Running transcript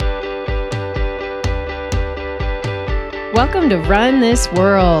Welcome to Run This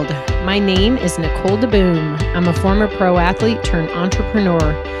World. My name is Nicole DeBoom. I'm a former pro athlete turned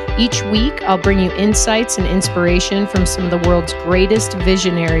entrepreneur. Each week, I'll bring you insights and inspiration from some of the world's greatest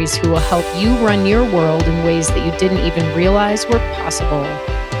visionaries who will help you run your world in ways that you didn't even realize were possible.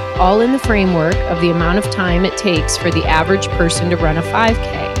 All in the framework of the amount of time it takes for the average person to run a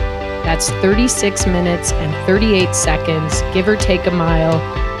 5K. That's 36 minutes and 38 seconds, give or take a mile.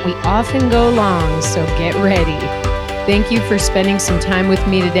 We often go long, so get ready. Thank you for spending some time with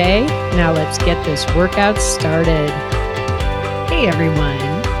me today. Now let's get this workout started. Hey everyone,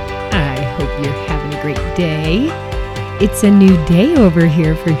 I hope you're having a great day. It's a new day over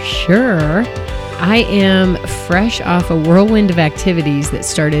here for sure. I am fresh off a whirlwind of activities that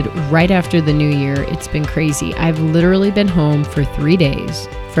started right after the new year. It's been crazy. I've literally been home for 3 days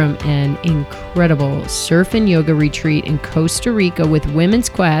from an incredible surf and yoga retreat in Costa Rica with Women's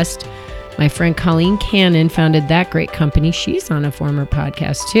Quest. My friend Colleen Cannon founded that great company. She's on a former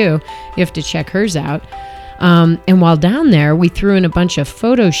podcast too. You have to check hers out. And while down there, we threw in a bunch of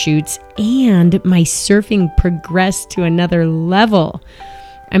photo shoots and my surfing progressed to another level.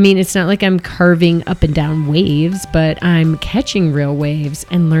 I mean, it's not like I'm carving up and down waves, but I'm catching real waves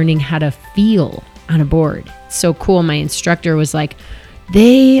and learning how to feel on a board. It's so cool. My instructor was like,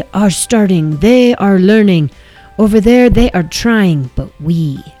 they are starting, they are learning. Over there, they are trying, but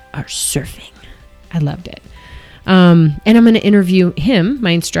we are surfing. I loved it. And I'm going to interview him,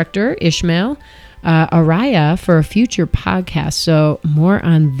 my instructor, Ishmael Araya, for a future podcast. So more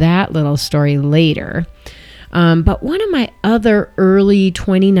on that little story later. But one of my other early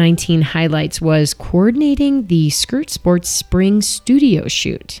 2019 highlights was coordinating the Skirt Sports Spring Studio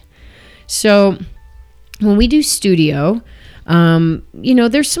shoot. So when we do studio,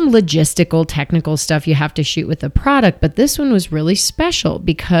 there's some logistical, technical stuff you have to shoot with the product, but this one was really special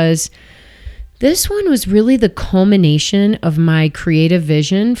because this one was really the culmination of my creative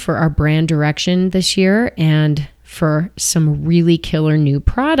vision for our brand direction this year and for some really killer new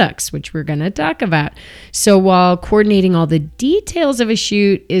products, which we're going to talk about. So while coordinating all the details of a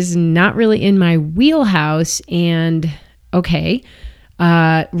shoot is not really in my wheelhouse, and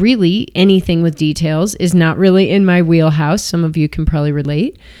really anything with details is not really in my wheelhouse. Some of you can probably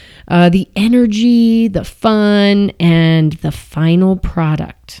relate. The energy, the fun, and the final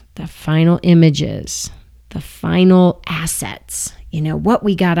product, the final images, the final assets, what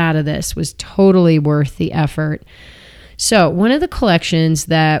we got out of this was totally worth the effort. So one of the collections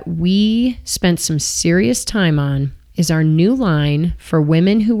that we spent some serious time on is our new line for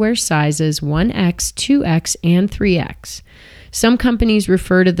women who wear sizes 1X, 2X, and 3X. Some companies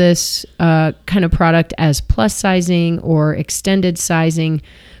refer to this kind of product as plus sizing or extended sizing.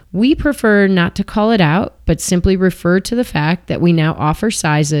 We prefer not to call it out, but simply refer to the fact that we now offer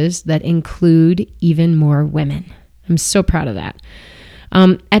sizes that include even more women. I'm so proud of that.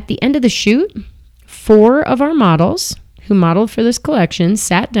 At the end of the shoot, 4 of our models who modeled for this collection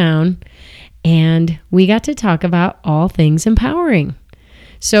sat down and we got to talk about all things empowering.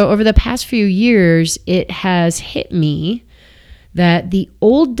 So over the past few years, it has hit me that the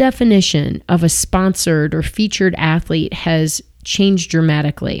old definition of a sponsored or featured athlete has changed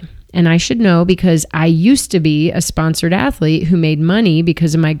dramatically. And I should know because I used to be a sponsored athlete who made money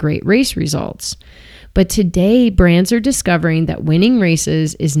because of my great race results. But today, brands are discovering that winning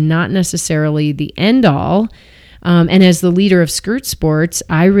races is not necessarily the end all. And as the leader of Skirt Sports,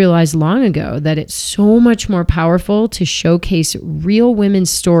 I realized long ago that it's so much more powerful to showcase real women's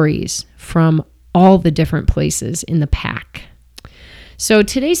stories from all the different places in the pack. So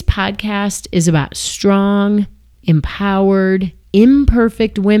today's podcast is about strong, empowered,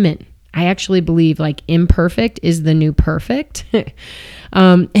 imperfect women. I actually believe imperfect is the new perfect.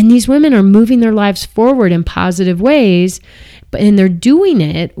 And these women are moving their lives forward in positive ways, and they're doing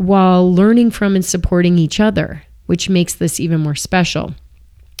it while learning from and supporting each other, which makes this even more special.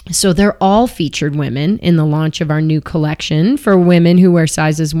 So they're all featured women in the launch of our new collection for women who wear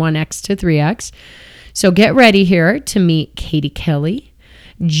sizes 1X to 3X. So get ready here to meet Katie Kelly,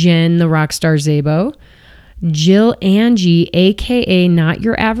 Jen the Rockstar Zabo, Jill Angie, aka Not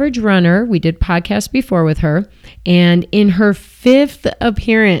Your Average Runner. We did podcasts before with her. And in her 5th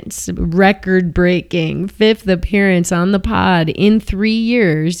appearance, record-breaking 5th appearance on the pod in 3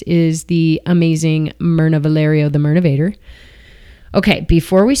 years is the amazing Myrna Valerio, the Myrnavator. Okay,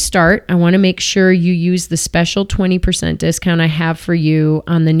 before we start, I want to make sure you use the special 20% discount I have for you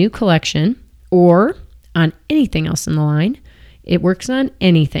on the new collection or on anything else in the line. It works on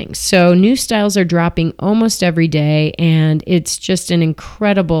anything. So new styles are dropping almost every day, and it's just an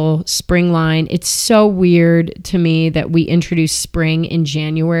incredible spring line. It's so weird to me that we introduced spring in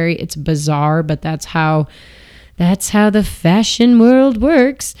January. It's bizarre, but that's how That's how the fashion world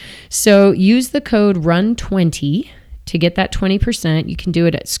works. So use the code RUN20 to get that 20%. You can do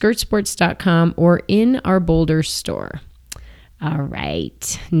it at skirtsports.com or in our Boulder store. All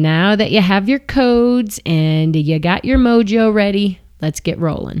right. Now that you have your codes and you got your mojo ready, let's get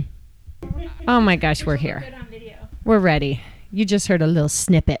rolling. Oh my gosh, we're here. We're ready. You just heard a little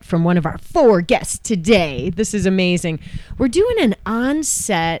snippet from one of our 4 guests today. This is amazing. We're doing an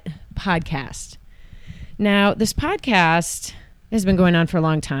on-set podcast. Now, this podcast has been going on for a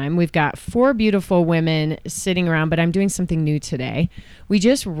long time. We've got 4 beautiful women sitting around, but I'm doing something new today. We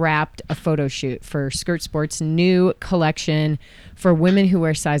just wrapped a photo shoot for Skirt Sports' new collection for women who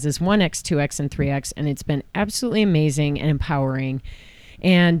wear sizes 1X, 2X, and 3X, and it's been absolutely amazing and empowering.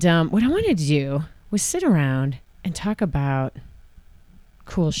 And what I wanted to do was sit around and talk about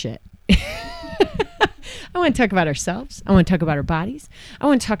cool shit. I want to talk about ourselves. I want to talk about our bodies. I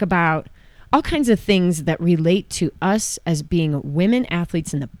want to talk about all kinds of things that relate to us as being women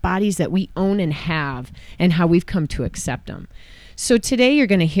athletes and the bodies that we own and have and how we've come to accept them. So today you're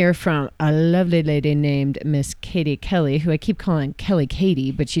going to hear from a lovely lady named Miss Katie Kelly, who I keep calling Kelly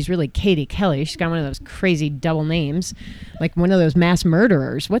Katie, but she's really Katie Kelly. She's got one of those crazy double names, like one of those mass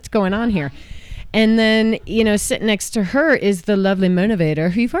murderers. What's going on here? And then, sitting next to her is the lovely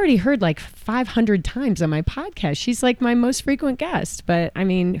Motivator, who you've already heard like 500 times on my podcast. She's like my most frequent guest, but I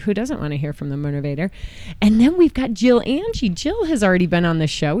mean, who doesn't want to hear from the Motivator? And then we've got Jill Angie. Jill has already been on the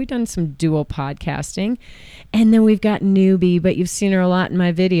show. We've done some dual podcasting. And then we've got Newbie, but you've seen her a lot in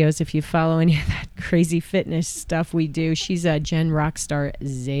my videos if you follow any of that crazy fitness stuff we do. She's a Gen Rockstar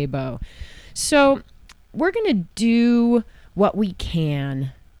Zabo. So we're going to do what we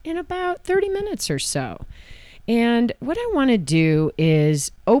can in about 30 minutes or so. And what I want to do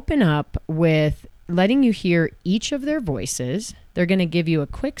is open up with letting you hear each of their voices. They're going to give you a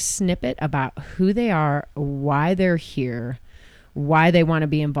quick snippet about who they are, why they're here, why they want to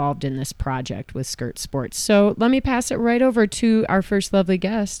be involved in this project with Skirt Sports. So let me pass it right over to our first lovely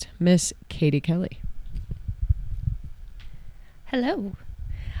guest, Miss Katie Kelly. Hello.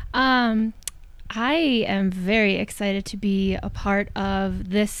 I am very excited to be a part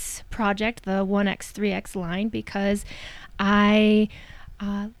of this project, the 1X, 3X line, because I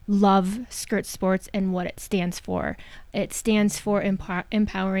love Skirt Sports and what it stands for. It stands for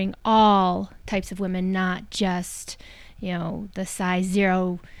empowering all types of women, not just, the size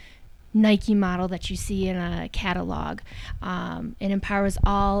 0 Nike model that you see in a catalog. It empowers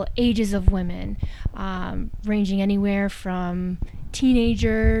all ages of women, ranging anywhere from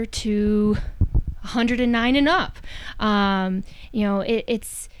teenager to 109 and up.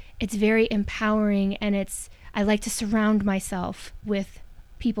 It's very empowering, and I like to surround myself with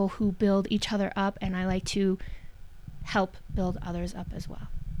people who build each other up, and I like to help build others up as well.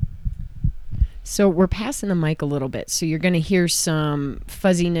 So we're passing the mic a little bit, so you're going to hear some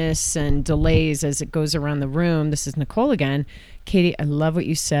fuzziness and delays as it goes around the room. This is Nicole again. Katie, I love what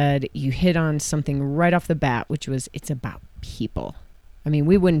you said. You hit on something right off the bat, which was it's about people. I mean,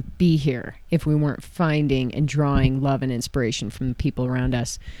 we wouldn't be here if we weren't finding and drawing love and inspiration from the people around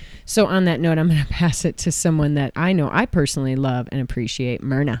us. So on that note, I'm going to pass it to someone that I know I personally love and appreciate,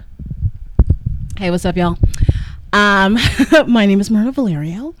 Myrna. Hey, what's up, y'all? My name is Myrna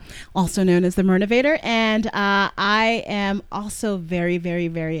Valerio, also known as the Myrnavator, and I am also very, very,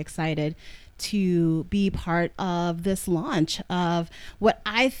 very excited to be part of this launch of what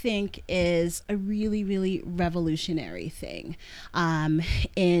I think is a really, really revolutionary thing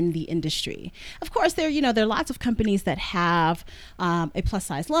in the industry. Of course, there are lots of companies that have a plus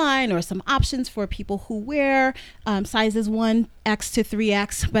size line or some options for people who wear sizes 1X to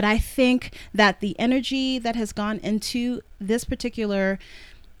 3X, but I think that the energy that has gone into this particular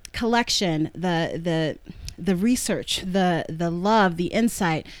collection, the research, the love, the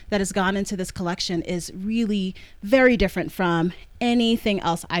insight that has gone into this collection is really very different from anything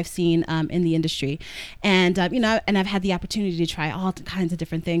else I've seen in the industry. And, and I've had the opportunity to try all kinds of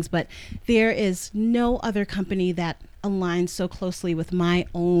different things, but there is no other company that aligns so closely with my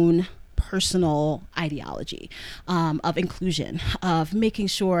own personal ideology of inclusion, of making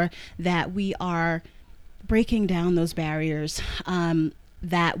sure that we are breaking down those barriers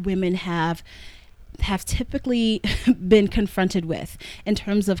that women have typically been confronted with in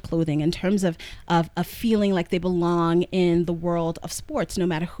terms of clothing, in terms of feeling like they belong in the world of sports, no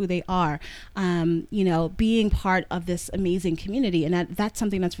matter who they are, being part of this amazing community. And that's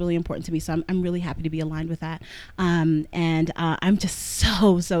something that's really important to me. So I'm really happy to be aligned with that. And I'm just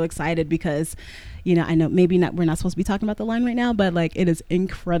so excited because, You know, I know maybe not, we're not supposed to be talking about the line right now, but like it is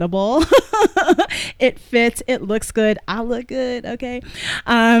incredible. It fits, it looks good, I look good, okay?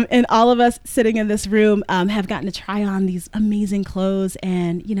 And all of us sitting in this room have gotten to try on these amazing clothes,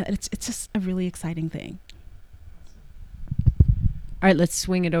 and you know, it's just a really exciting thing. All right, let's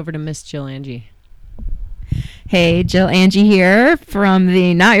swing it over to Miss Jill Angie. Hey, Jill Angie here from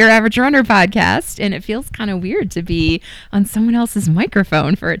the Not Your Average Runner podcast, and it feels kind of weird to be on someone else's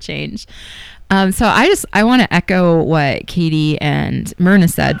microphone for a change. So I want to echo what Katie and Myrna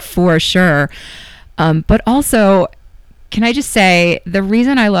said for sure, but also, can I just say the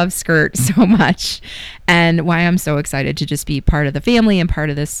reason I love Skirt so much and why I'm so excited to just be part of the family and part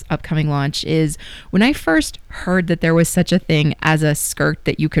of this upcoming launch is when I first heard that there was such a thing as a skirt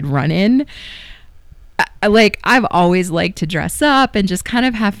that you could run in. Like, I've always liked to dress up and just kind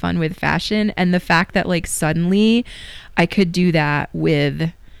of have fun with fashion, and the fact that like suddenly I could do that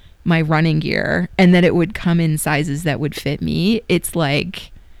with my running gear and that it would come in sizes that would fit me, it's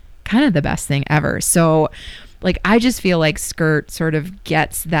like kind of the best thing ever. So like, I just feel like Skirt sort of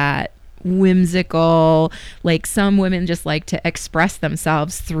gets that whimsical, like some women just like to express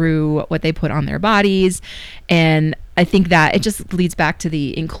themselves through what they put on their bodies. And I think that it just leads back to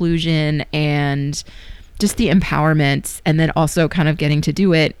the inclusion and just the empowerment, and then also kind of getting to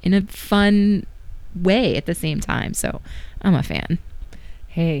do it in a fun way at the same time. So I'm a fan.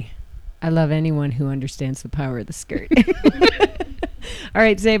 Hey, I love anyone who understands the power of the skirt. All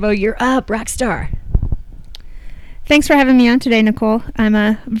right, Zabo, you're up, rock star. Thanks for having me on today, Nicole. I'm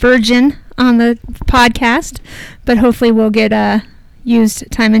a virgin on the podcast, but hopefully we'll get used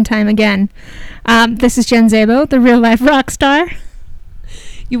time and time again. This is Jen Zabo, the real life rock star.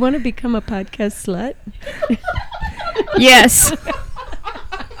 You want to become a podcast slut? Yes.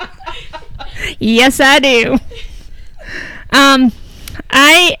 Yes, I do.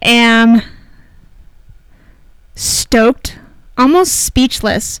 I am stoked, almost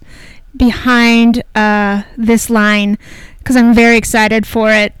speechless, behind this line because I'm very excited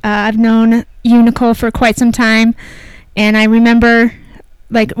for it. I've known you, Nicole, for quite some time, and I remember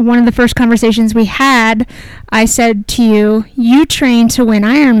like one of the first conversations we had, I said to you, you train to win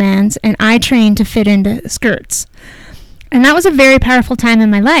Ironmans and I train to fit into skirts. And that was a very powerful time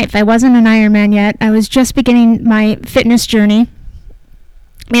in my life. I wasn't an Ironman yet. I was just beginning my fitness journey.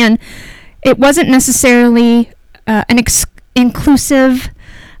 And it wasn't necessarily an inclusive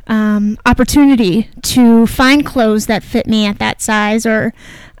opportunity to find clothes that fit me at that size or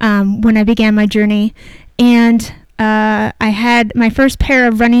when I began my journey. And I had my first pair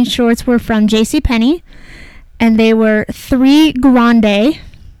of running shorts were from JCPenney, and they were 3 Grande.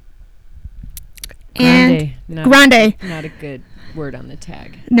 And Grande. Not a good word on the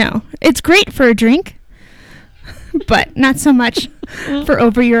tag. No, it's great for a drink, but not so much for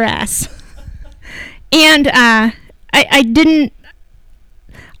over your ass. And I didn't,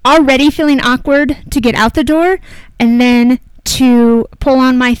 already feeling awkward to get out the door, and then to pull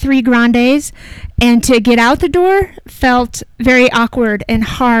on my 3 Grandes and to get out the door felt very awkward and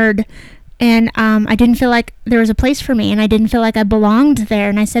hard, and I didn't feel like there was a place for me, and I didn't feel like I belonged there,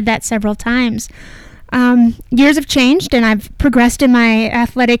 and I said that several times. Years have changed, and I've progressed in my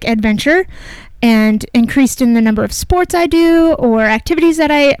athletic adventure and increased in the number of sports I do or activities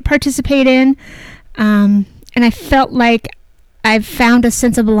that I participate in, and I felt like I've found a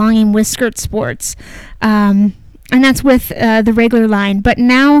sense of belonging with Skirt Sports, and that's with the regular line. But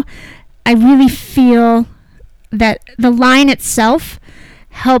now I really feel that the line itself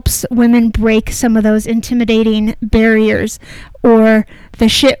helps women break some of those intimidating barriers or the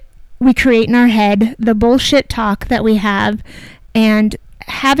shit we create in our head, the bullshit talk that we have, and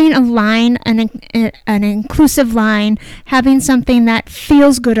having a line, an inclusive line, having something that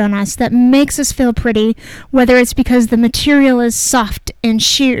feels good on us, that makes us feel pretty, whether it's because the material is soft and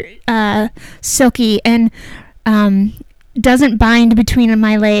sheer, silky, and doesn't bind between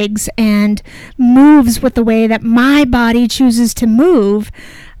my legs and moves with the way that my body chooses to move.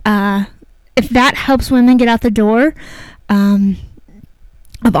 If that helps women get out the door,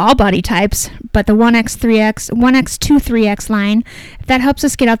 of all body types, but the 1X, 3X, 1X, 3X line, if that helps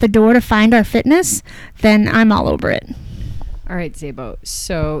us get out the door to find our fitness, then I'm all over it. All right, Zabo.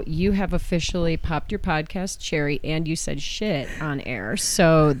 So you have officially popped your podcast cherry, and you said shit on air.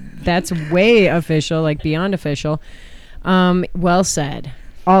 So that's way official, like beyond official. Well said,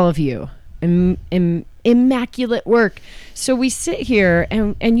 all of you. Immaculate work. So we sit here,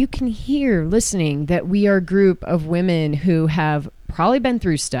 and you can hear listening that we are a group of women who have probably been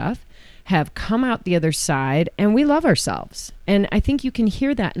through stuff, have come out the other side, and we love ourselves. And I think you can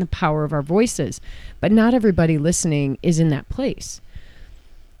hear that in the power of our voices, but not everybody listening is in that place.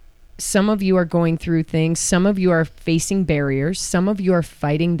 some of you are going through things. Some of you are facing barriers. Some of you are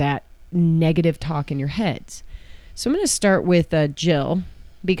fighting that negative talk in your heads. So I'm going to start with Jill,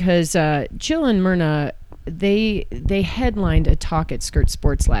 because Jill and Myrna, they headlined a talk at Skirt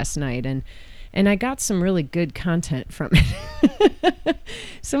Sports last night, and I got some really good content from it.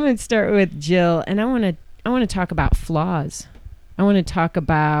 So I'm going to start with Jill, and I want to talk about flaws. I want to talk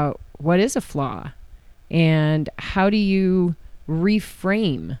about what is a flaw, and how do you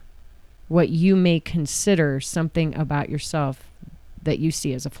reframe what you may consider something about yourself that you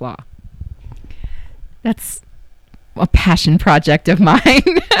see as a flaw. That's a passion project of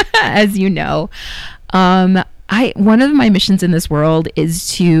mine, as you know. One of my missions in this world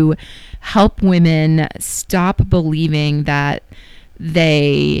is to help women stop believing that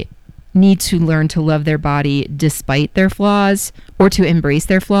they need to learn to love their body despite their flaws, or to embrace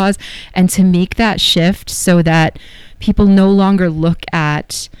their flaws, and to make that shift so that people no longer look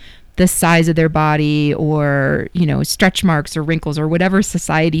at the size of their body, or, you know, stretch marks or wrinkles or whatever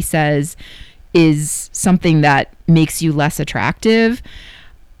society says is something that makes you less attractive.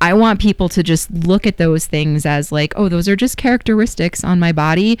 I want people to just look at those things as like, oh, those are just characteristics on my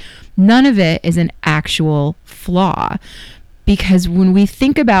body. None of it is an actual flaw. Because when we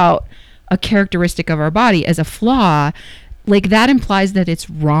think about a characteristic of our body as a flaw, like that implies that it's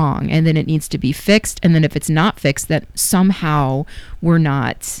wrong, and then it needs to be fixed. And then if it's not fixed, that somehow we're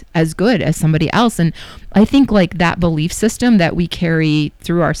not as good as somebody else. And I think like that belief system that we carry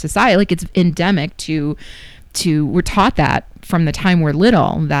through our society, like it's endemic to we're taught that from the time we're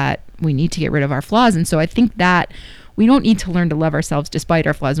little, that we need to get rid of our flaws. And so I think that we don't need to learn to love ourselves despite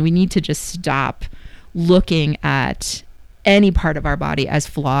our flaws. We need to just stop looking at any part of our body as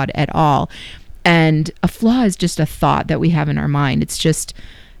flawed at all. And a flaw is just a thought that we have in our mind. It's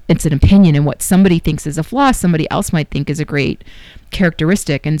an opinion, and what somebody thinks is a flaw, somebody else might think is a great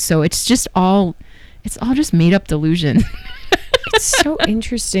characteristic. And so it's all just made up delusion. It's so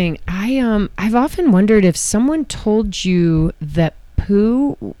interesting. I've often wondered if someone told you that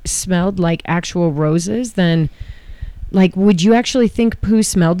poo smelled like actual roses, then like, would you actually think poo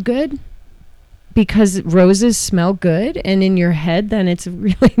smelled good? Because roses smell good, and in your head, then it's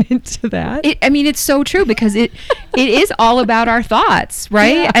related to that. It's so true, because it is all about our thoughts,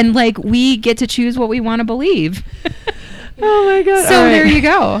 right? Yeah. And like, we get to choose what we want to believe. Oh my God. So there you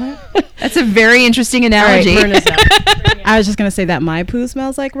go. That's a very interesting analogy. I was just going to say that my poo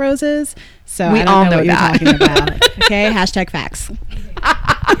smells like roses. So we I don't all know what that. you're talking about. Okay. #facts.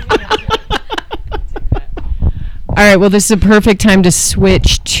 All right, well, this is a perfect time to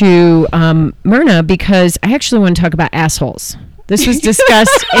switch to Myrna, because I actually want to talk about assholes. This was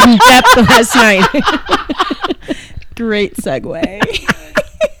discussed in depth last night. Great segue.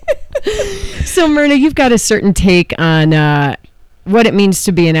 So, Myrna, you've got a certain take on what it means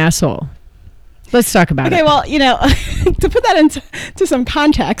to be an asshole. Let's talk about it. Okay, well, to put that into some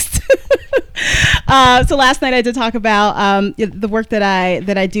context. So last night I did talk about the work that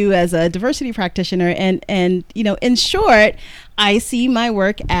I do as a diversity practitioner, and in short, I see my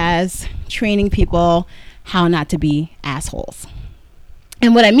work as training people how not to be assholes.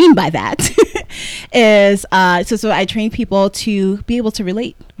 And what I mean by that is, so I train people to be able to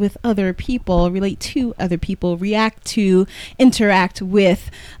relate with other people, relate to other people, interact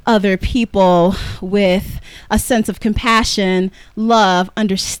with other people with a sense of compassion, love,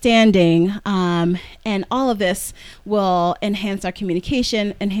 understanding, and all of this will enhance our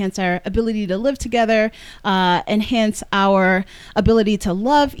communication, enhance our ability to live together, enhance our ability to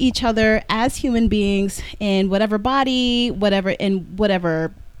love each other as human beings in whatever body, whatever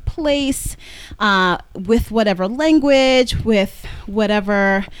place, with whatever language, with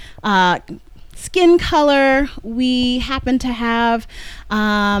whatever skin color we happen to have,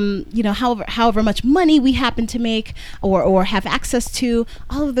 however much money we happen to make or have access to.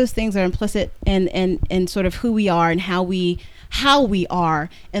 All of those things are implicit in sort of who we are and how we are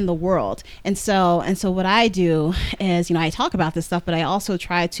in the world. And so what I do is, I talk about this stuff, but I also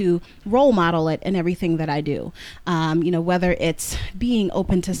try to role model it in everything that I do. Whether it's being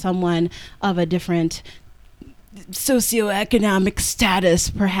open to someone of a different socioeconomic status,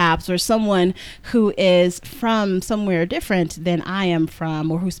 perhaps, or someone who is from somewhere different than I am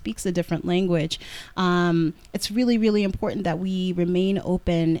from, or who speaks a different language. It's really, really important that we remain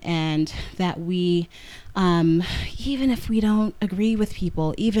open, and that we, even if we don't agree with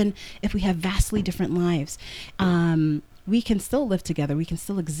people, even if we have vastly different lives, we can still live together, we can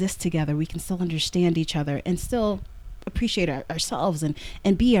still exist together, we can still understand each other, and still appreciate ourselves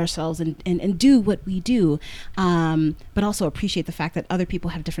and be ourselves and do what we do, but also appreciate the fact that other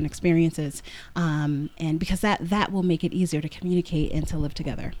people have different experiences, and because that will make it easier to communicate and to live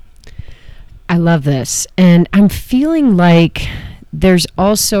together. I love this. And I'm feeling like there's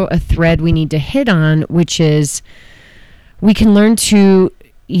also a thread we need to hit on, which is we can learn to,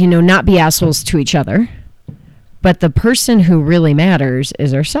 not be assholes to each other, but the person who really matters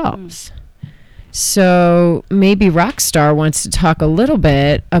is ourselves. So maybe Rockstar wants to talk a little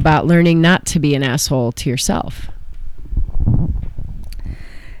bit about learning not to be an asshole to yourself.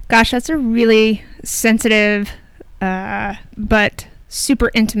 Gosh, that's a really sensitive but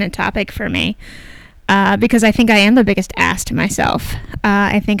super intimate topic for me, because I think I am the biggest ass to myself.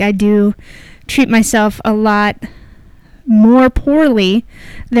 I think I do treat myself a lot more poorly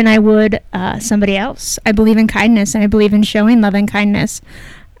than I would somebody else. I believe in kindness, and I believe in showing love and kindness.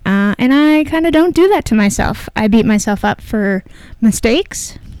 And I kind of don't do that to myself. I beat myself up for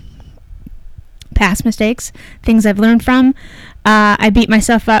mistakes, past mistakes, things I've learned from. I beat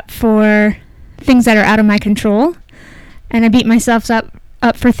myself up for things that are out of my control. And I beat myself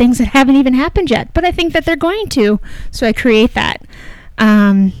up for things that haven't even happened yet. But I think that they're going to. So I create that.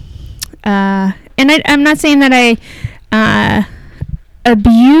 And I'm not saying that I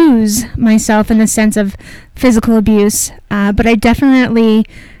abuse myself in the sense of physical abuse. But I definitely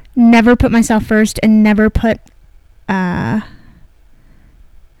never put myself first and never put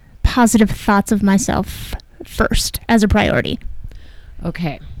positive thoughts of myself first as a priority.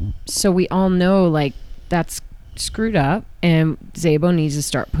 Okay. So we all know, like, that's screwed up, and Zabo needs to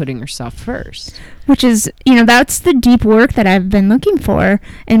start putting herself first. Which is, that's the deep work that I've been looking for,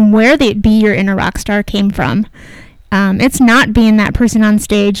 and where the Be Your Inner Rock Star came from. It's not being that person on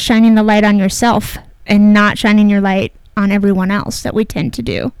stage, shining the light on yourself, and not shining your light on everyone else that we tend to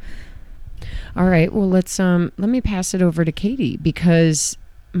do. All right. Well, let me pass it over to Katie, because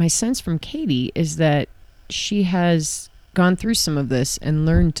my sense from Katie is that she has gone through some of this and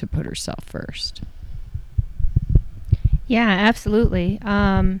learned to put herself first. Yeah, absolutely.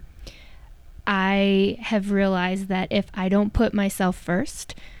 I have realized that if I don't put myself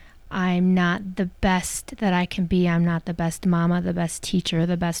first, I'm not the best that I can be. I'm not the best mama, the best teacher,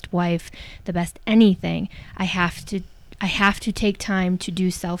 the best wife, the best anything. I have to take time to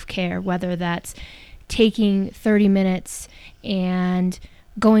do self-care, whether that's taking 30 minutes and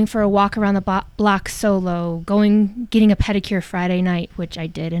going for a walk around the block solo, getting a pedicure Friday night, which I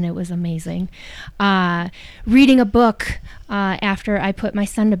did, and it was amazing. Reading a book after I put my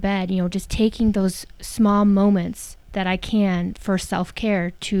son to bed, just taking those small moments that I can for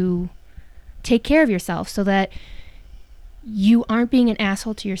self-care to take care of yourself so that you aren't being an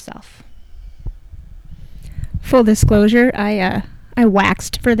asshole to yourself. Full disclosure, I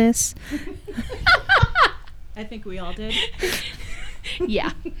waxed for this. I think we all did.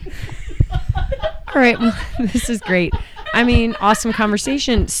 Yeah. All right. Well, this is great. I mean, awesome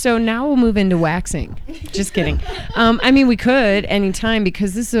conversation. So now we'll move into waxing. Just kidding. We could anytime,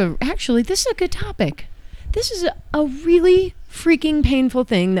 because this is a good topic. This is a really freaking painful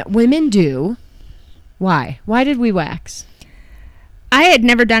thing that women do. Why? Why did we wax? I had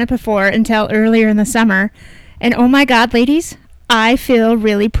never done it before until earlier in the summer. And oh my God, ladies, I feel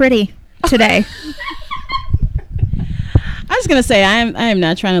really pretty today. I was gonna say I am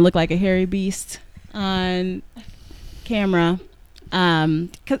not trying to look like a hairy beast on camera,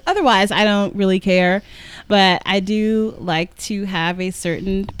 because otherwise I don't really care. But I do like to have a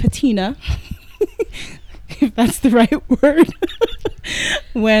certain patina, if that's the right word,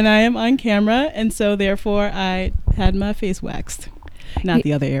 when I am on camera, and so therefore I had my face waxed, not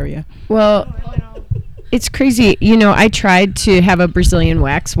the other area. Well, it's crazy. I tried to have a Brazilian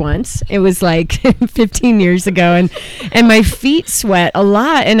wax once. It was like 15 years ago, and my feet sweat a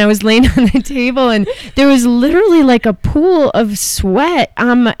lot, and I was laying on the table, and there was literally like a pool of sweat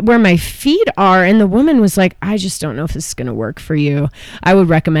where my feet are, and the woman was like, I just don't know if this is going to work for you. I would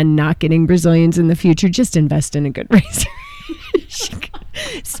recommend not getting Brazilians in the future. Just invest in a good razor.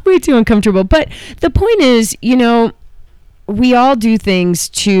 It's way too uncomfortable. But the point is, we all do things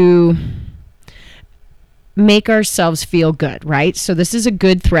to make ourselves feel good, right? So this is a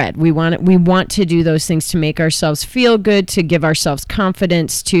good thread. We want to do those things to make ourselves feel good, to give ourselves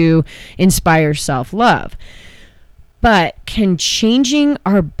confidence, to inspire self-love. But can changing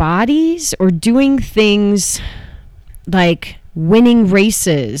our bodies or doing things like winning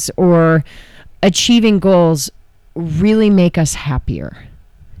races or achieving goals really make us happier?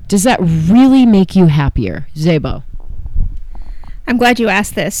 Does that really make you happier, Zabo? I'm glad you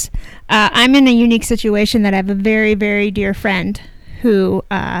asked this. I'm in a unique situation that I have a very, very dear friend who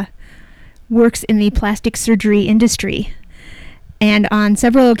works in the plastic surgery industry. And on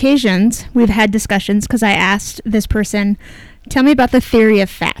several occasions, we've had discussions because I asked this person, tell me about the theory of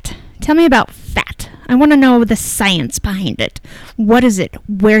fat. Tell me about fat. I want to know the science behind it. What is it?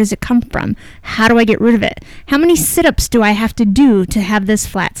 Where does it come from? How do I get rid of it? How many sit-ups do I have to do to have this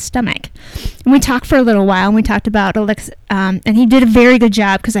flat stomach? And we talked for a little while, and we talked about and he did a very good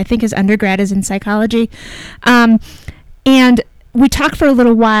job because I think his undergrad is in psychology. And we talked for a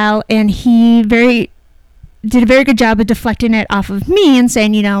little while, and he did a very good job of deflecting it off of me and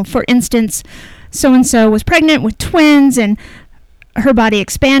saying, for instance, so-and-so was pregnant with twins, and her body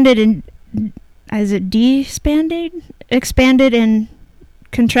expanded and, is it expanded and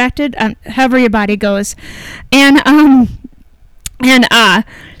contracted? However your body goes. And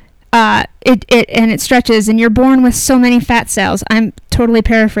it stretches, and you're born with so many fat cells. I'm totally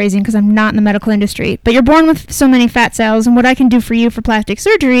paraphrasing because I'm not in the medical industry, but you're born with so many fat cells, and what I can do for you for plastic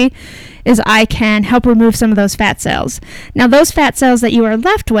surgery is I can help remove some of those fat cells. Now, those fat cells that you are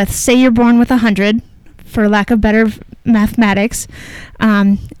left with, say you're born with 100, for lack of better mathematics,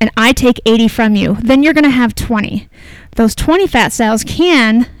 and I take 80 from you, then you're going to have 20. Those 20 fat cells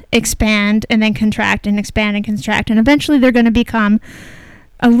can expand and then contract and expand and contract, and eventually they're going to become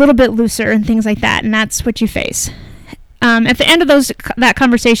a little bit looser and things like that, and that's what you face. At the end of that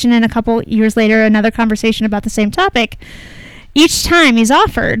conversation, and a couple years later, another conversation about the same topic, each time he's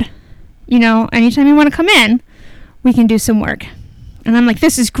offered, anytime you want to come in, we can do some work. And I'm like,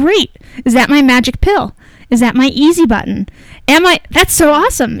 this is great. Is that my magic pill? Is that my easy button? That's so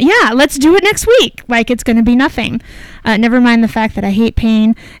awesome. Yeah, let's do it next week. Like it's going to be nothing. Never mind the fact that I hate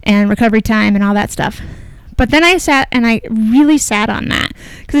pain and recovery time and all that stuff. But then I sat and I really sat on that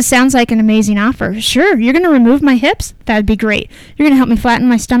because it sounds like an amazing offer. Sure, you're going to remove my hips? That'd be great. You're going to help me flatten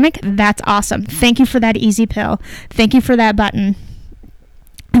my stomach? That's awesome. Thank you for that easy pill. Thank you for that button.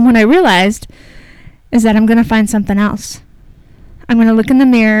 And what I realized is that I'm going to find something else. I'm going to look in the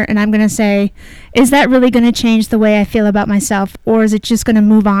mirror and I'm going to say, is that really going to change the way I feel about myself? Or is it just going to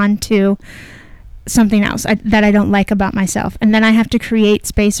move on to something else that I don't like about myself? And then I have to create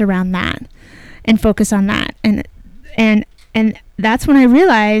space around that and focus on that. And that's when I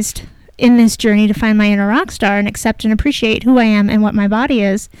realized in this journey to find my inner rock star and accept and appreciate who I am and what my body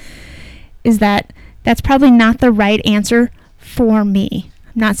is that that's probably not the right answer for me.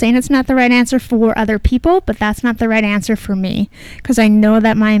 I'm not saying it's not the right answer for other people, but that's not the right answer for me because I know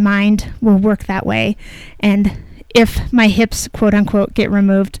that my mind will work that way. And if my hips, quote unquote, get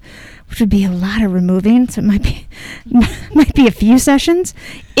removed, which would be a lot of removing, so it might be a few sessions.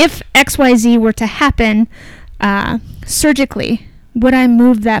 If XYZ were to happen surgically, would I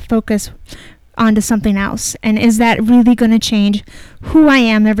move that focus onto something else? And is that really going to change who I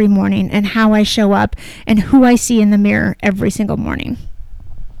am every morning and how I show up and who I see in the mirror every single morning?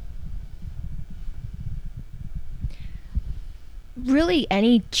 Really,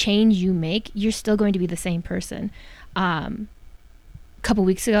 any change you make, you're still going to be the same person. A couple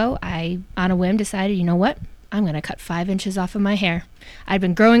weeks ago, I, on a whim, decided, you know what? I'm going to cut 5 inches off of my hair. I've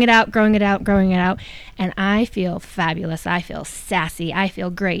been growing it out, and I feel fabulous. I feel sassy. I feel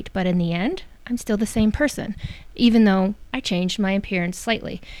great. But in the end, I'm still the same person, even though I changed my appearance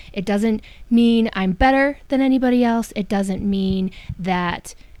slightly. It doesn't mean I'm better than anybody else. It doesn't mean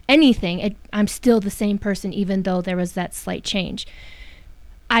that anything. I'm still the same person, even though there was that slight change.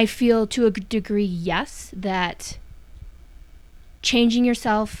 I feel to a degree, yes, that changing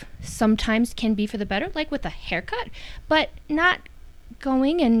yourself sometimes can be for the better, like with a haircut, but not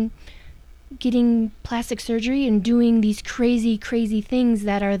going and getting plastic surgery and doing these crazy things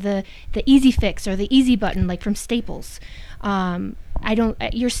that are the easy fix or the easy button, like from Staples.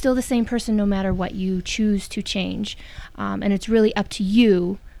 You're still the same person no matter what you choose to change. And it's really up to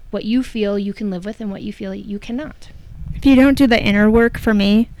you what you feel you can live with and what you feel you cannot. If you don't do the inner work, for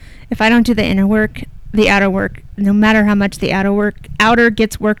me, if I don't do the inner work, the outer work, no matter how much the outer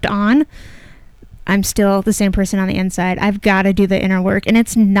gets worked on, I'm still the same person on the inside. I've got to do the inner work, and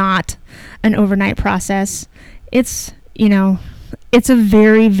it's not an overnight process. It's a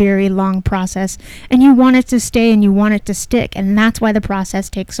very, very long process, and you want it to stay and you want it to stick, and that's why the process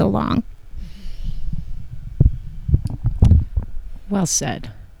takes so long. Well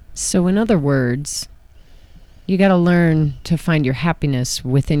said. So in other words, you got to learn to find your happiness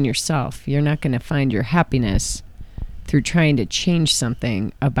within yourself. You're not going to find your happiness through trying to change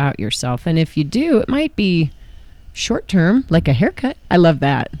something about yourself. And if you do, it might be short term, like a haircut. I love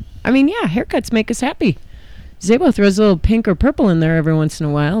that. I mean, yeah, haircuts make us happy. Zabo throws a little pink or purple in there every once in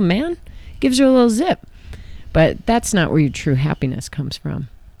a while. Man, gives you a little zip. But that's not where your true happiness comes from.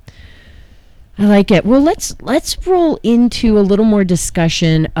 I like it. Well, let's roll into a little more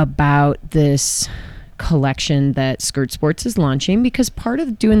discussion about this collection that Skirt Sports is launching, because part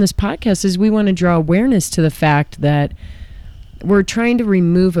of doing this podcast is we want to draw awareness to the fact that we're trying to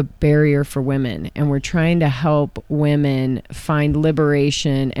remove a barrier for women, and we're trying to help women find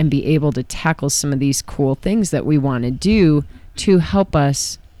liberation and be able to tackle some of these cool things that we want to do to help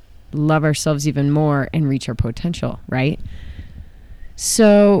us love ourselves even more and reach our potential, right?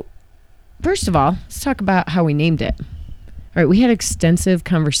 So first of all, let's talk about how we named it. All right, we had extensive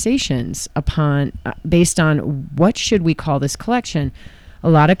conversations based on what should we call this collection. A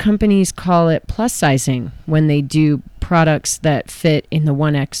lot of companies call it plus sizing when they do products that fit in the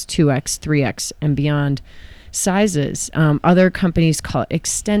 1X, 2X, 3X, and beyond sizes. Other companies call it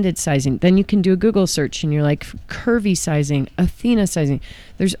extended sizing. Then you can do a Google search and you're like curvy sizing, Athena sizing.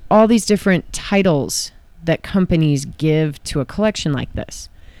 There's all these different titles that companies give to a collection like this.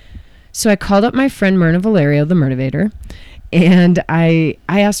 So I called up my friend Myrna Valerio, the Myrnavator, and I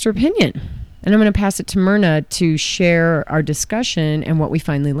asked her opinion. And I'm going to pass it to Myrna to share our discussion and what we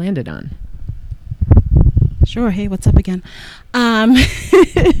finally landed on. Sure. Hey, what's up again? All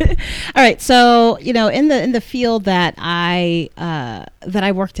right. So, in the field that I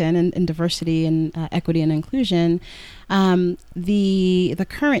worked in diversity and equity and inclusion, the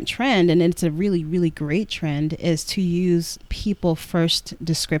current trend, and it's a really, really great trend, is to use people first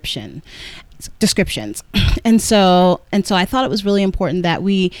descriptions. And so I thought it was really important that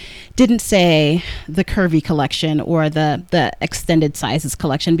we didn't say the curvy collection or the extended sizes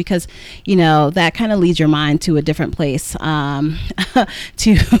collection, because, that kind of leads your mind to a different place, to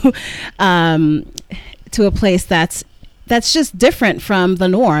a place that's just different from the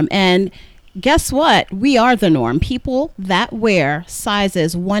norm. And guess what? We are the norm. People that wear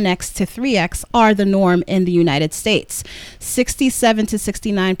sizes 1X to 3X are the norm in the United States. 67 to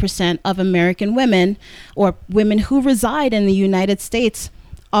 69% of American women, or women who reside in the United States,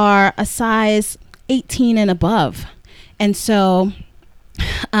 are a size 18 and above. And so,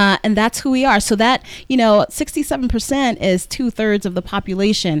 and that's who we are. So that, 67% is 2/3 of the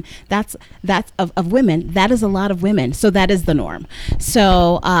population. That's of women. That is a lot of women. So that is the norm.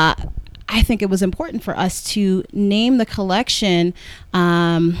 So, I think it was important for us to name the collection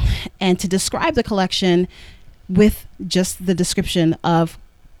and to describe the collection with just the description of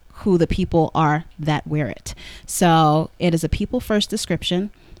who the people are that wear it. So it is a people first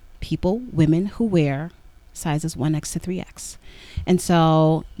description, women who wear sizes 1X to 3X. And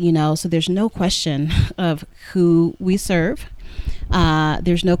so, so there's no question of who we serve.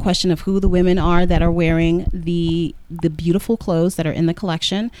 There's no question of who the women are that are wearing the beautiful clothes that are in the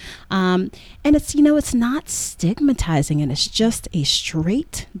collection. And it's, it's not stigmatizing, and it's just a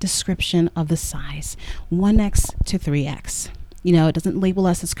straight description of the size 1X to 3X. It doesn't label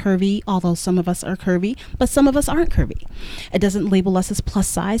us as curvy, although some of us are curvy, but some of us aren't curvy. It doesn't label us as plus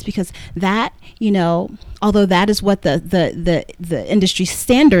size, because that, although that is what the industry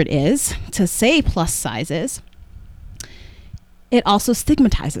standard is to say plus sizes, it also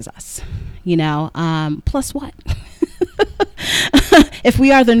stigmatizes us, plus what? If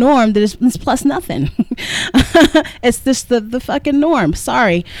we are the norm, there's plus nothing. It's just the fucking norm.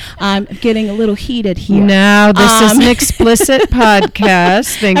 Sorry, I'm getting a little heated here. Now this is an explicit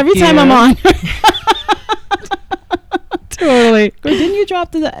podcast. Thank you. Every time I'm on. Totally. Wait, didn't you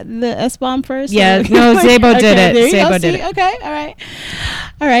drop the S-bomb first? Yeah, no, Zabo did it. Zabo did it. Okay, all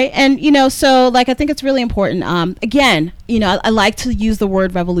right. And, so, I think it's really important. Again, I like to use the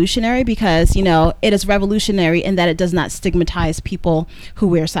word revolutionary because, it is revolutionary in that it does not stigmatize people who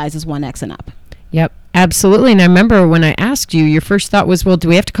wear sizes 1X and up. Yep, absolutely. And I remember when I asked you, your first thought was, well, do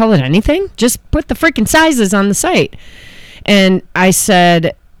we have to call it anything? Just put the freaking sizes on the site. And I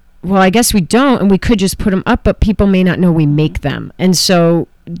said, well, I guess we don't, and we could just put them up, but people may not know we make them. And so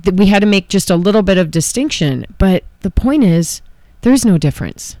we had to make just a little bit of distinction. But the point is, there is no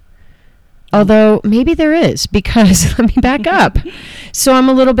difference. Although maybe there is, because let me back up. So I'm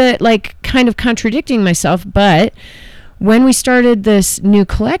a little bit kind of contradicting myself, but when we started this new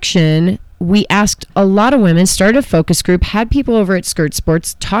collection, we asked a lot of women, started a focus group, had people over at Skirt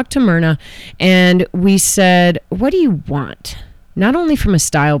Sports, talked to Myrna, and we said, what do you want? Not only from a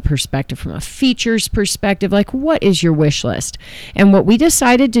style perspective, from a features perspective, what is your wish list? And what we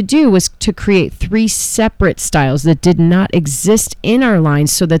decided to do was to create 3 separate styles that did not exist in our line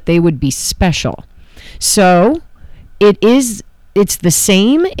so that they would be special. So it's the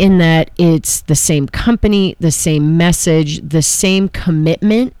same in that it's the same company, the same message, the same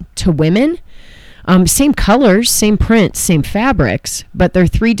commitment to women, same colors, same prints, same fabrics, but they're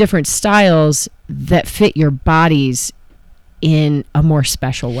 3 different styles that fit your bodies in a more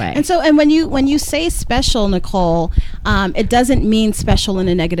special way. And so, and when you say special, Nicole, it doesn't mean special in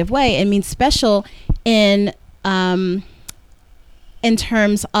a negative way. It means special in in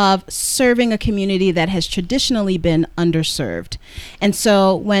terms of serving a community that has traditionally been underserved. And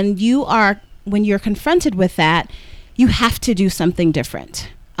so when you're confronted with that, you have to do something different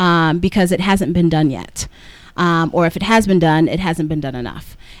because it hasn't been done yet. Or if it has been done, it hasn't been done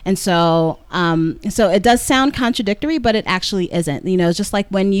enough. And so it does sound contradictory, but it actually isn't. It's just like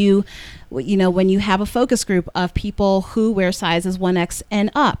when you have a focus group of people who wear sizes 1X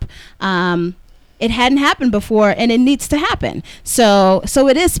and up. It hadn't happened before, and it needs to happen. So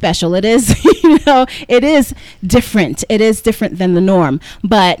it is special. It is, it is different. It is different than the norm.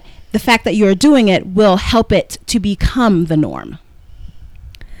 But the fact that you're doing it will help it to become the norm.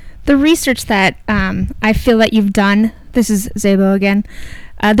 The research that I feel that you've done, this is Zabo again,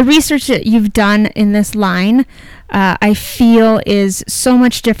 the research that you've done in this line, I feel is so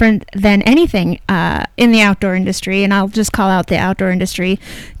much different than anything in the outdoor industry, and I'll just call out the outdoor industry,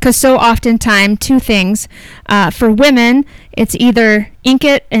 because so oftentimes two things. For women, it's either ink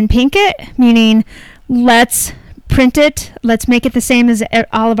it and pink it, meaning let's print it, let's make it the same as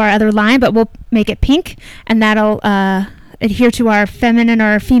all of our other line, but we'll make it pink, and that'll adhere to our feminine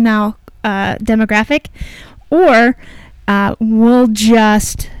or female demographic, or we'll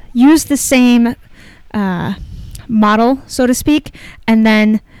just use the same model, so to speak, and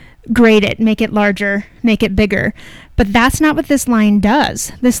then grade it, make it larger, make it bigger. But that's not what this line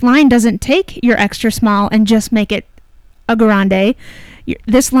does. This line doesn't take your extra small and just make it a grande.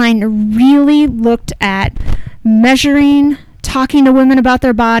 This line really looked at measuring, talking to women about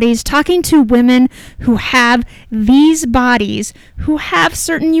their bodies, talking to women who have these bodies, who have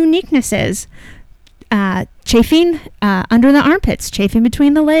certain uniquenesses, chafing under the armpits, chafing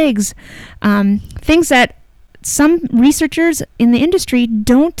between the legs, things that some researchers in the industry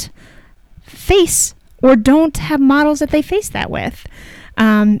don't face or don't have models that they face that with.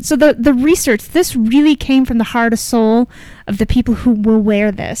 So the research, this really came from the heart and soul of the people who will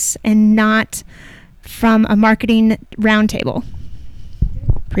wear this, and not from a marketing roundtable.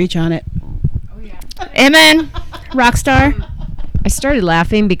 Preach on it. Oh, yeah. Amen. Rockstar. I started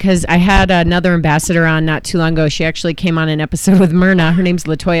laughing because I had another ambassador on not too long ago. She actually came on an episode with Myrna. Her name's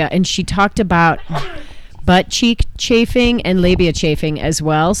Latoya, and she talked about butt cheek chafing and labia chafing as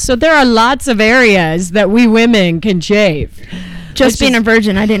well. So there are lots of areas that we women can chafe. Just being a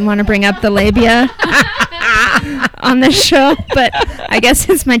virgin, I didn't want to bring up the labia on this show, but I guess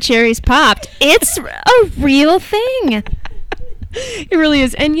since my cherries popped, it's a real thing. It really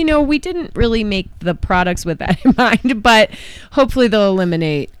is. And, we didn't really make the products with that in mind, but hopefully they'll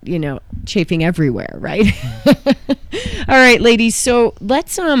eliminate, chafing everywhere, right? All right, ladies. So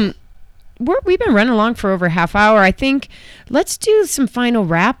let's, we've been running along for over a half hour. I think let's do some final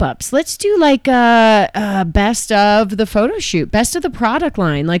wrap-ups. Let's do like a best of the photo shoot, best of the product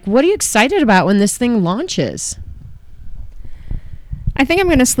line. Like, what are you excited about when this thing launches? I think I'm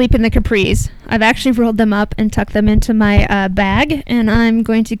going to sleep in the capris. I've actually rolled them up and tucked them into my bag, and I'm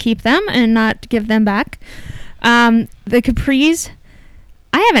going to keep them and not give them back. The capris,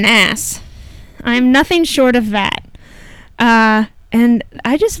 I have an ass. I'm nothing short of that. And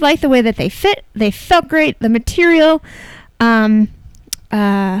I just like the way that they fit. They felt great. The material. I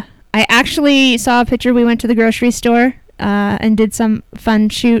actually saw a picture. We went to the grocery store and did some fun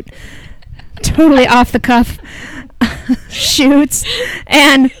shoot. Totally off the cuff shoots.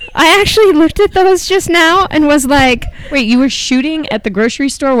 And I actually looked at those just now and was like... Wait, you were shooting at the grocery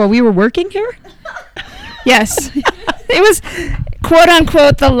store while we were working here? Yes. It was, quote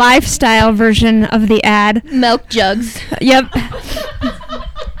unquote, the lifestyle version of the ad. Milk jugs. Yep.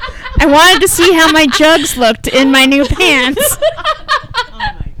 I wanted to see how my jugs looked in my new pants. Oh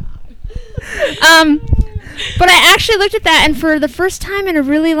my God. But I actually looked at that, and for the first time in a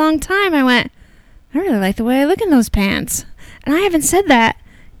really long time, I went, I really like the way I look in those pants. And I haven't said that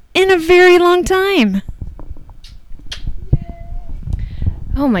in a very long time.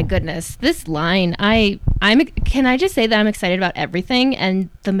 Oh my goodness, this line! Can I just say that I'm excited about everything, and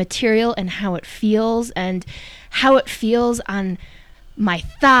the material and how it feels on my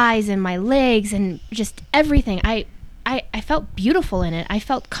thighs and my legs and just everything. I felt beautiful in it. I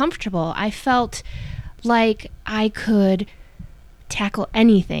felt comfortable. I felt like I could tackle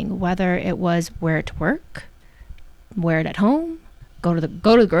anything, whether it was wear it to work, wear it at home, go to the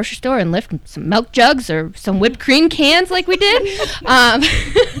grocery store and lift some milk jugs or some whipped cream cans like we did.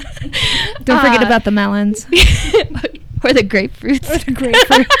 Don't forget about the melons. Or the grapefruits.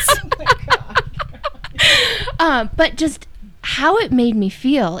 But just how it made me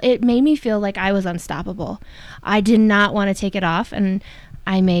feel. It made me feel like I was unstoppable. I did not want to take it off, and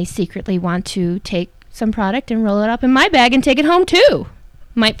I may secretly want to take some product and roll it up in my bag and take it home too.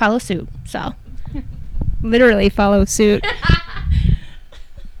 Might follow suit. So literally follow suit.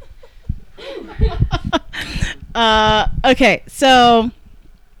 Okay, so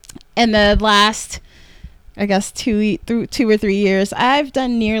in the last, I guess, 2 or 3 years, I've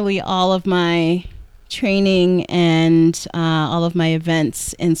done nearly all of my training and all of my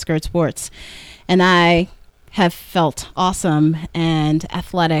events in skirt sports, and I have felt awesome and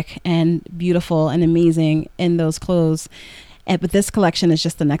athletic and beautiful and amazing in those clothes. But this collection is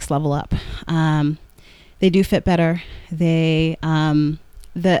just the next level up. They do fit better. They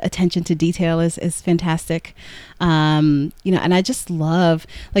the attention to detail is fantastic. And I just love,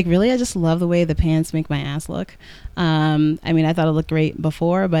 I just love the way the pants make my ass look. I mean, I thought it looked great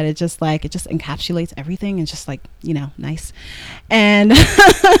before, but it just encapsulates everything and just nice. And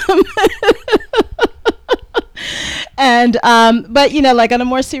but on a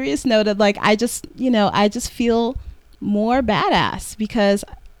more serious note, I just feel more badass because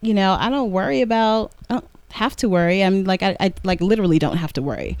I don't have to worry. I'm I literally don't have to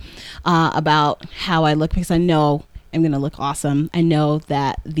worry about how I look because I know I'm gonna look awesome. I know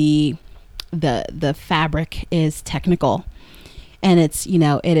that the fabric is technical, and it's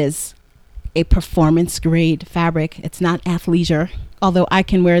it is a performance grade fabric. It's not athleisure, although I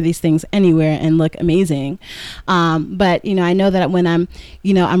can wear these things anywhere and look amazing. But I know that when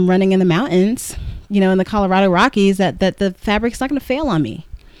I'm running in the mountains, in the Colorado Rockies, that the fabric's not going to fail on me.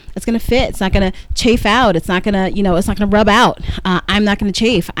 It's going to fit. It's not going to chafe out. It's not going to, it's not going to rub out. I'm not going to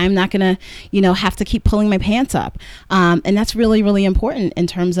chafe. I'm not going to, have to keep pulling my pants up. And that's really, really important in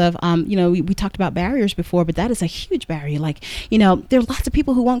terms of, we talked about barriers before, but that is a huge barrier. There are lots of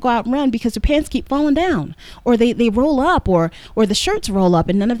people who won't go out and run because their pants keep falling down, or they roll up, or the shirts roll up,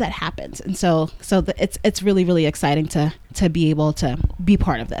 and none of that happens. And so it's really, really exciting to be able to be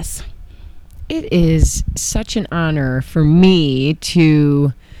part of this. It is such an honor for me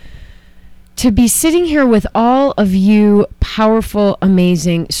to be sitting here with all of you powerful,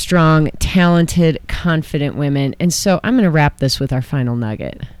 amazing, strong, talented, confident women. And so I'm going to wrap this with our final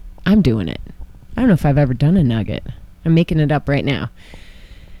nugget. I'm doing it. I don't know if I've ever done a nugget. I'm making it up right now.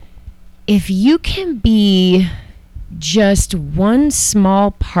 If you can be just one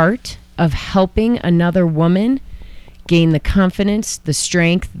small part of helping another woman gain the confidence, the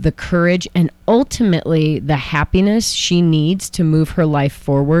strength, the courage, and ultimately the happiness she needs to move her life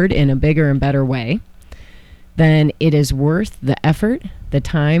forward in a bigger and better way, then it is worth the effort, the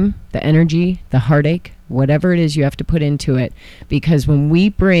time, the energy, the heartache, whatever it is you have to put into it. Because when we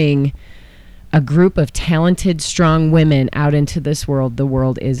bring a group of talented, strong women out into this world, the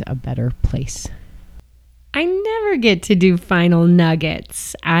world is a better place. I never get to do final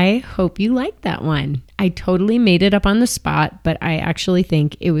nuggets. I hope you like that one. I totally made it up on the spot, but I actually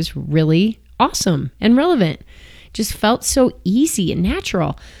think it was really awesome and relevant. Just felt so easy and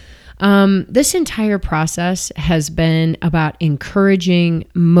natural. This entire process has been about encouraging,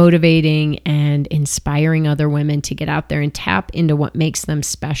 motivating, and inspiring other women to get out there and tap into what makes them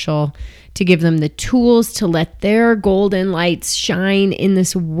special, to give them the tools to let their golden lights shine in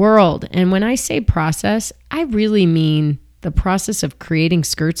this world. And when I say process, I really mean the process of creating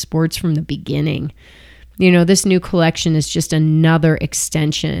skirt sports from the beginning. This new collection is just another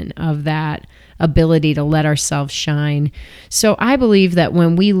extension of that ability to let ourselves shine. So I believe that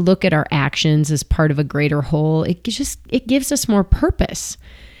when we look at our actions as part of a greater whole, it gives us more purpose.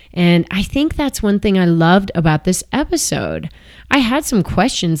 And I think that's one thing I loved about this episode. I had some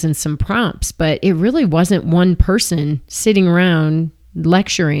questions and some prompts, but it really wasn't one person sitting around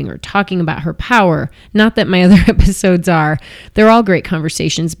lecturing or talking about her power. Not that my other episodes are. They're all great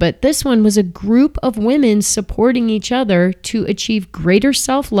conversations, but this one was a group of women supporting each other to achieve greater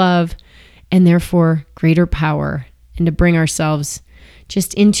self-love and therefore greater power, and to bring ourselves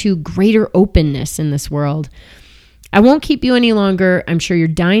just into greater openness in this world. I won't keep you any longer. I'm sure you're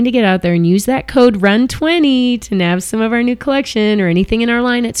dying to get out there and use that code RUN20 to nab some of our new collection or anything in our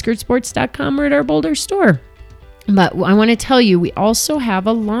line at skirtsports.com or at our Boulder store. But I want to tell you, we also have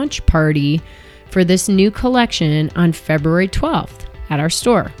a launch party for this new collection on February 12th at our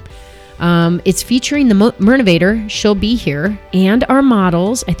store. It's featuring the Myrnovator. She'll be here, and our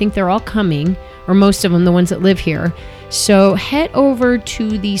models. I think they're all coming, or most of them, the ones that live here. So head over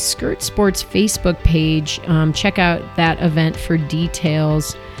to the Skirt Sports Facebook page. Check out that event for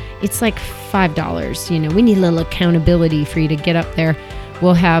details. It's like $5. We need a little accountability for you to get up there.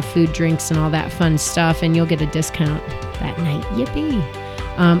 We'll have food, drinks, and all that fun stuff, and you'll get a discount that night. Yippee.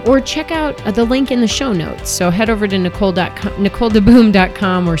 Or check out the link in the show notes. So head over to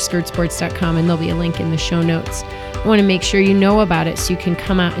NicoleDeBoom.com or skirtsports.com, and there'll be a link in the show notes. I want to make sure you know about it so you can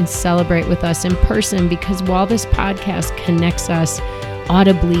come out and celebrate with us in person, because while this podcast connects us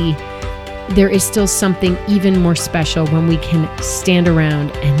audibly, there is still something even more special when we can stand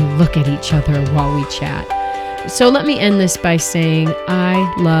around and look at each other while we chat. So let me end this by saying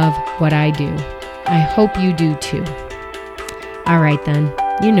I love what I do. I hope you do too. All right then,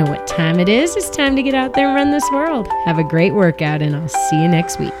 you know what time it is. It's time to get out there and run this world. Have a great workout, and I'll see you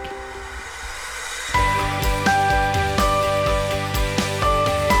next week.